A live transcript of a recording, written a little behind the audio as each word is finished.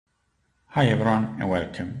Hi everyone and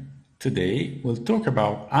welcome. Today we'll talk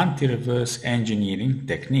about anti-reverse engineering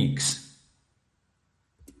techniques.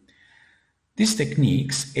 These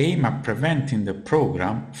techniques aim at preventing the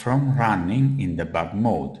program from running in debug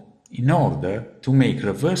mode in order to make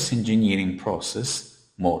reverse engineering process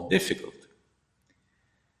more difficult.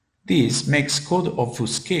 This makes code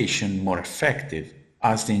obfuscation more effective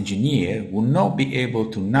as the engineer will not be able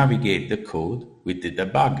to navigate the code with the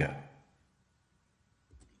debugger.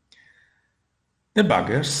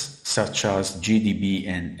 Debuggers, such as GDB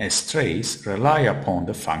and strace, rely upon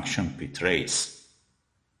the function ptrace.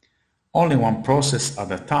 Only one process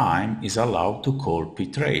at a time is allowed to call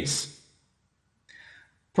ptrace.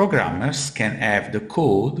 Programmers can have the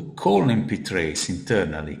code calling ptrace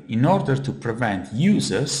internally in order to prevent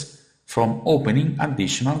users from opening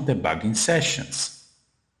additional debugging sessions.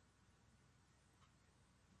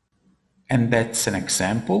 And that's an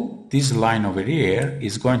example. This line over here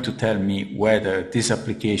is going to tell me whether this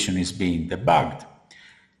application is being debugged.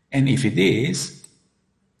 And if it is,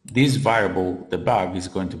 this variable debug is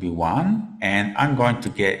going to be 1, and I'm going to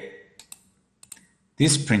get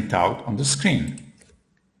this printout on the screen.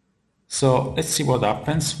 So let's see what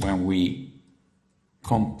happens when we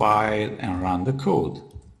compile and run the code.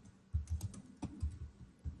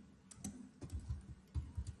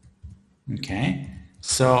 Okay,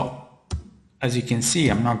 so as you can see,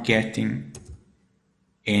 I'm not getting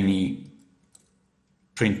any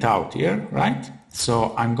printout here, right?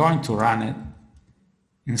 So I'm going to run it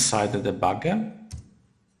inside the debugger.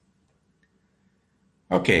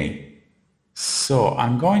 Okay, so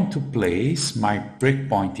I'm going to place my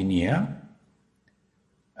breakpoint in here.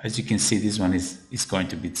 As you can see, this one is going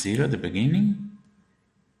to be 0 at the beginning,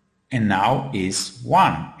 and now is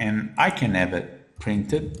 1, and I can have it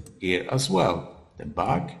printed here as well.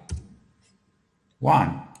 Debug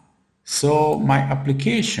 1. So my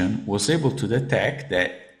application was able to detect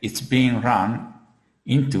that it's being run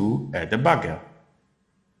into a debugger.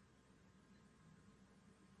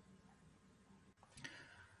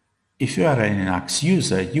 If you are an Linux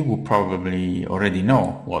user, you will probably already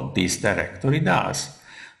know what this directory does.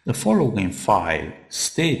 The following file,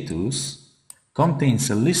 status,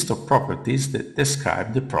 contains a list of properties that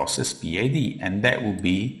describe the process PID, and that will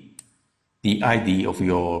be the ID of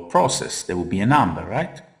your process. There will be a number,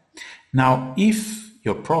 right? Now, if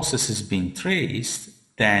your process is being traced,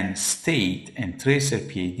 then state and tracer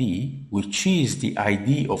PID, which is the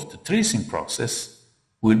ID of the tracing process,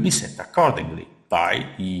 will be set accordingly by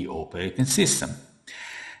the operating system.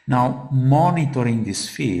 Now, monitoring these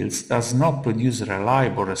fields does not produce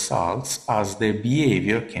reliable results as their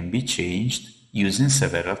behavior can be changed using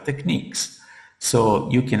several techniques. So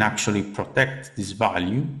you can actually protect this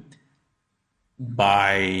value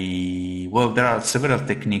by, well, there are several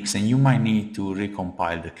techniques and you might need to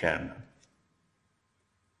recompile the kernel.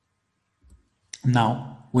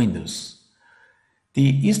 Now, Windows.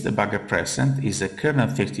 The isDebuggerPresent is a kernel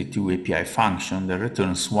 32 API function that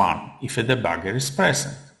returns 1 if a debugger is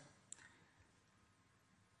present.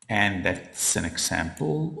 And that's an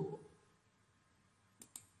example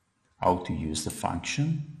how to use the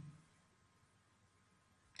function.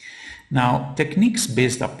 Now, techniques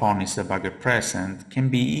based upon isDebuggerPresent can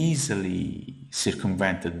be easily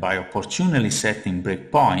circumvented by opportunely setting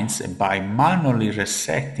breakpoints and by manually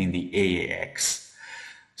resetting the AAX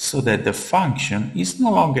so that the function is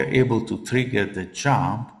no longer able to trigger the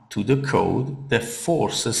jump to the code that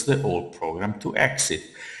forces the whole program to exit.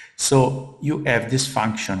 So you have this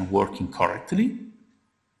function working correctly,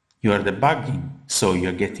 you are debugging, so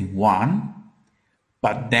you're getting 1,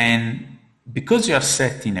 but then because you are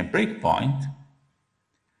setting a breakpoint,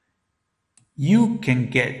 you can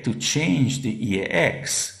get to change the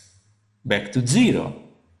EAX back to 0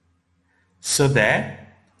 so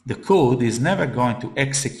that the code is never going to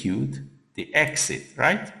execute the exit,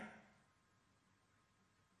 right?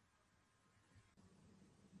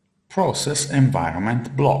 Process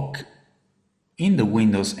environment block. In the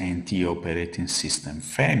Windows NT operating system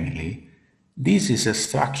family, this is a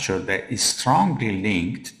structure that is strongly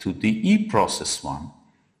linked to the eProcess1,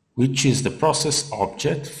 which is the process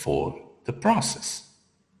object for the process.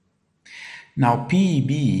 Now,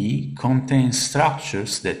 PEB contains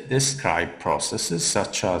structures that describe processes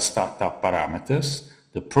such as startup parameters,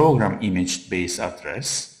 the program image base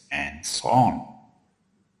address, and so on.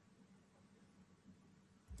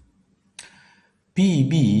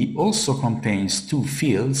 PEB also contains 2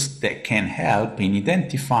 fields that can help in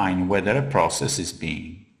identifying whether a process is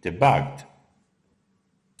being debugged.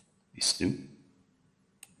 These 2.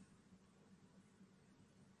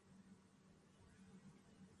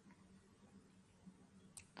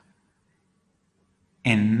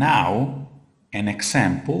 And now an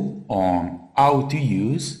example on how to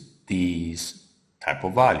use these type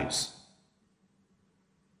of values.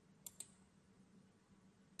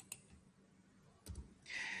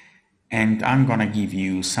 And I'm gonna give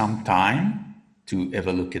you some time to have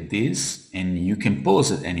a look at this, and you can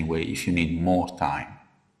pause it anyway if you need more time.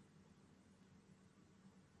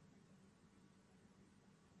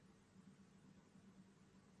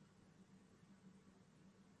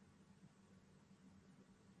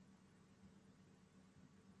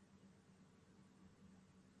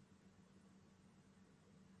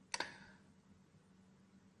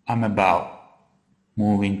 I'm about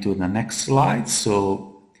moving to the next slide,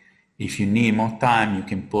 so if you need more time, you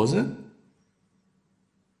can pause it.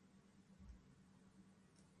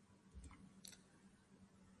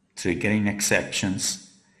 Triggering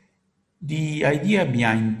exceptions. The idea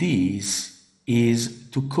behind this is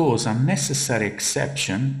to cause unnecessary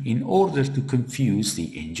exception in order to confuse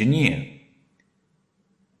the engineer.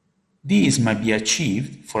 This might be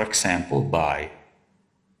achieved, for example, by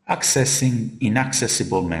accessing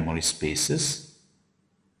inaccessible memory spaces,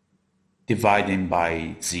 dividing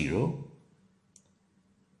by 0,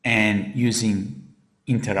 and using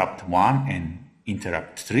interrupt 1 and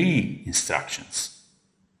interrupt 3 instructions.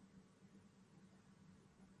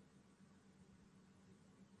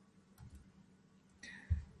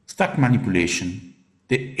 Stack manipulation.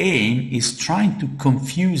 The aim is trying to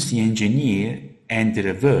confuse the engineer and the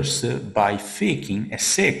reverser by faking a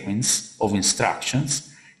sequence of instructions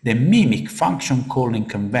that mimic function calling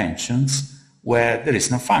conventions where there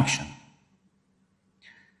is no function.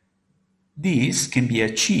 This can be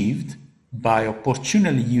achieved by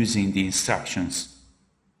opportunely using the instructions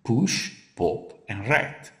push, pop, and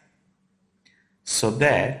ret, so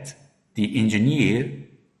that the engineer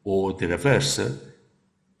or the reverser,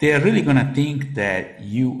 they are really going to think that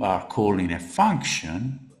you are calling a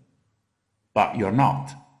function, but you're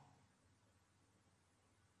not.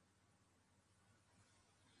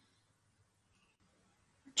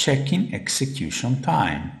 Checking execution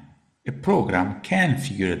time. A program can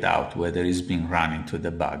figure it out whether it's been run into a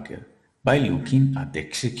debugger by looking at the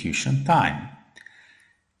execution time.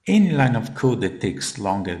 Any line of code that takes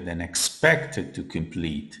longer than expected to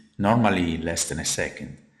complete, normally less than a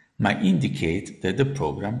second, might indicate that the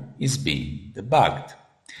program is being debugged.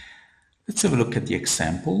 Let's have a look at the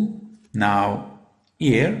example. Now,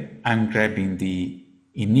 here I'm grabbing the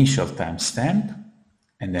initial timestamp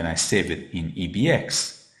and then I save it in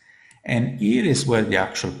EBX. And here is where the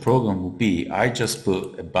actual program will be. I just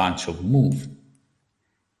put a bunch of move.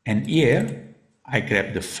 And here I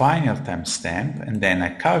grab the final timestamp and then I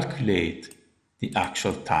calculate the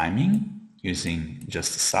actual timing using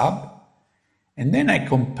just a sub. And then I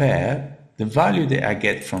compare the value that I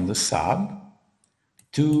get from the sub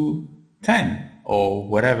to 10 or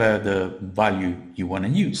whatever the value you want to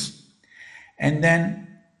use. And then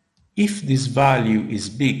if this value is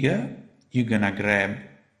bigger, you're going to grab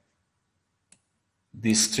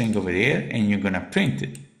this string over here and you're going to print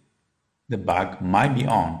it. The bug might be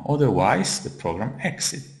on, otherwise the program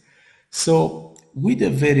exits. So with a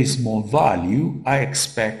very small value, I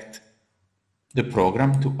expect the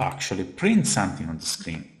program to actually print something on the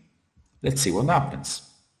screen. Let's see what happens.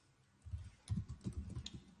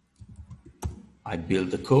 I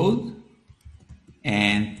build the code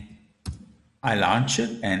and I launch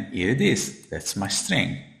it and here it is. That's my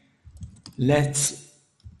string. Let's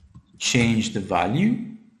change the value.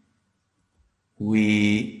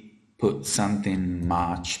 We put something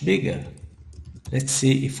much bigger. Let's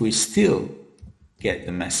see if we still get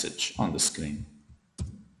the message on the screen.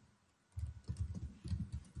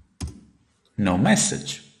 No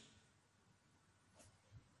message.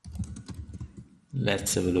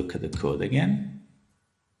 Let's have a look at the code again.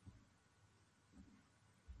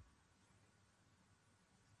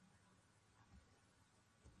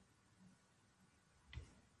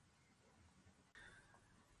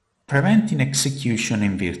 Preventing execution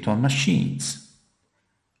in virtual machines.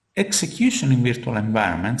 Execution in virtual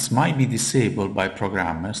environments might be disabled by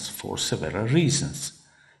programmers for several reasons,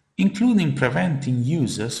 including preventing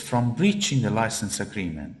users from breaching the license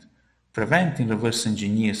agreement, preventing reverse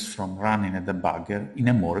engineers from running a debugger in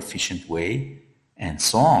a more efficient way, and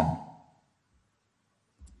so on.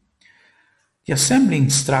 The assembly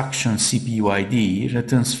instruction CPUID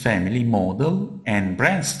returns family, model, and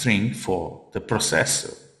branch string for the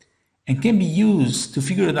processor, and can be used to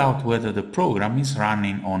figure out whether the program is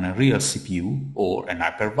running on a real CPU or an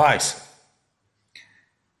hypervisor.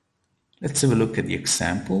 Let's have a look at the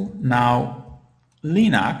example. Now,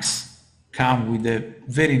 Linux comes with a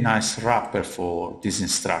very nice wrapper for this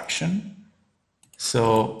instruction.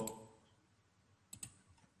 So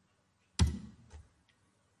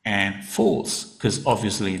and false, because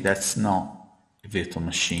obviously that's not a virtual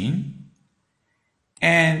machine.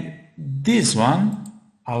 And this one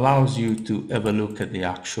allows you to have a look at the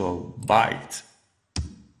actual byte,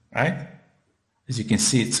 right? As you can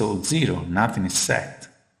see, it's all 0, nothing is set.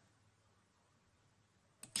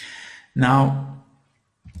 Now,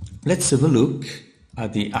 let's have a look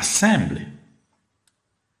at the assembly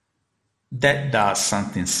that does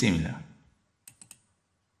something similar.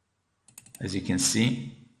 As you can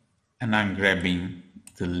see, and I'm grabbing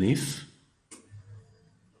the leaf.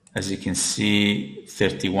 As you can see,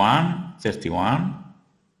 31, 31,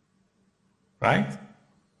 right?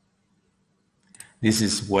 This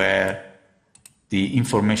is where the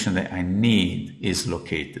information that I need is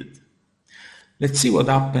located. Let's see what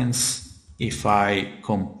happens if I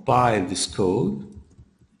compile this code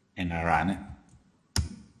and I run it.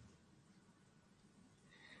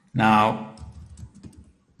 Now,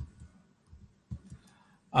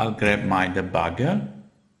 I'll grab my debugger.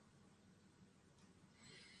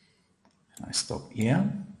 I stop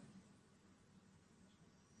here.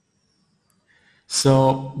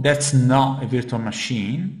 So that's not a virtual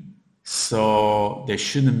machine, so there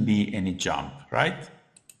shouldn't be any jump, right?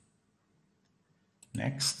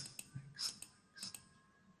 Next.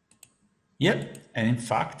 Yep, and in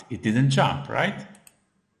fact, it didn't jump, right?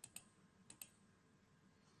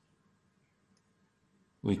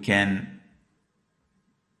 We can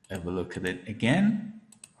have a look at it again.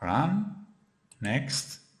 Run.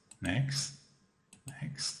 Next.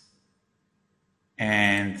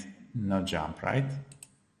 And no jump, right?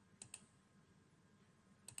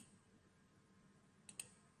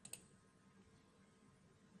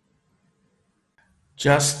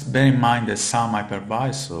 Just bear in mind that some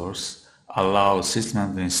hypervisors allow system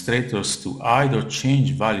administrators to either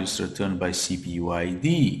change values returned by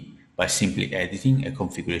CPUID by simply editing a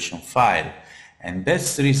configuration file. And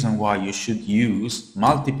that's the reason why you should use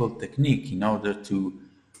multiple techniques in order to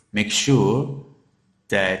make sure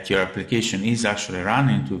that your application is actually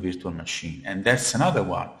running into a virtual machine. And that's another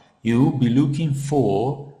one. You'll be looking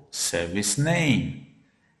for service name.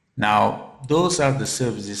 Now, those are the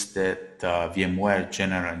services that VMware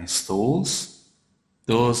generally installs.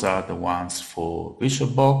 Those are the ones for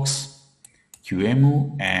VirtualBox,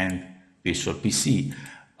 QEMU, and Virtual PC.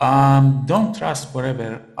 Don't trust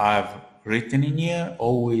whatever I've written in here.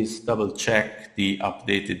 Always double check the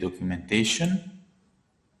updated documentation.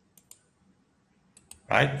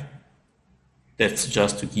 Right? That's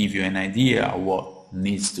just to give you an idea of what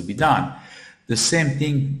needs to be done. The same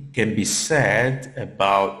thing can be said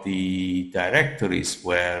about the directories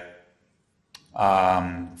where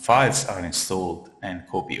files are installed and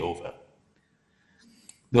copy over.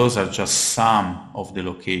 Those are just some of the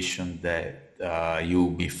locations that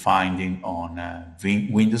you'll be finding on a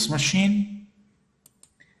Windows machine.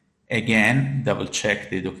 Again, double check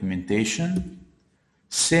the documentation.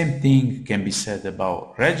 Same thing can be said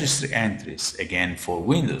about registry entries, again for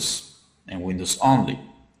Windows and Windows only.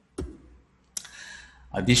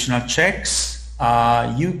 Additional checks,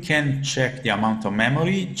 you can check the amount of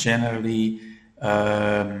memory. Generally,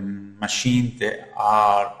 machines that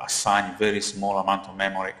are assigned very small amount of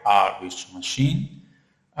memory are virtual machine.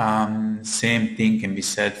 Same thing can be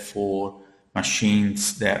said for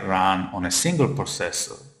machines that run on a single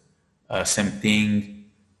processor. Same thing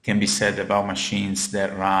can be said about machines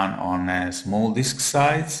that run on a small disk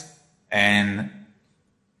size, and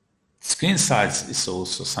screen size is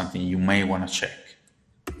also something you may want to check.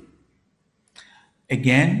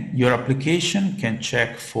 Again, your application can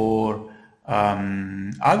check for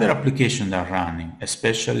other applications that are running,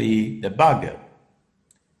 especially debugger.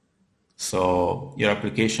 So your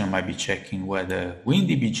application might be checking whether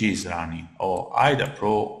WinDBG is running, or IDA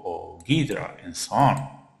Pro, or Ghidra, and so on.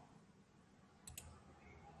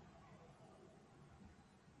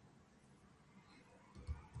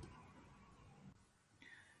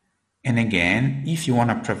 And again, if you want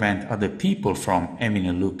to prevent other people from having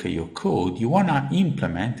a look at your code, you want to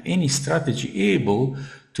implement any strategy able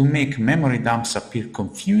to make memory dumps appear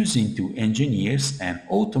confusing to engineers and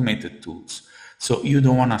automated tools. So you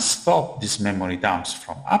don't want to stop these memory dumps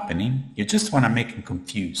from happening, you just want to make them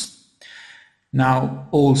confused. Now,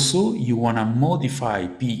 also, you want to modify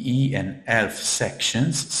PE and ELF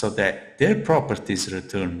sections so that their properties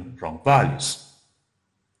return wrong values.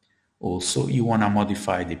 Also, you want to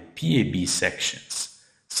modify the PAB sections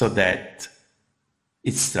so that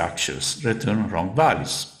its structures return wrong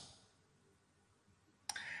values.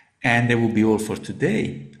 And that will be all for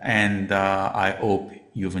today. And I hope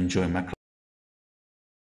you've enjoyed my class.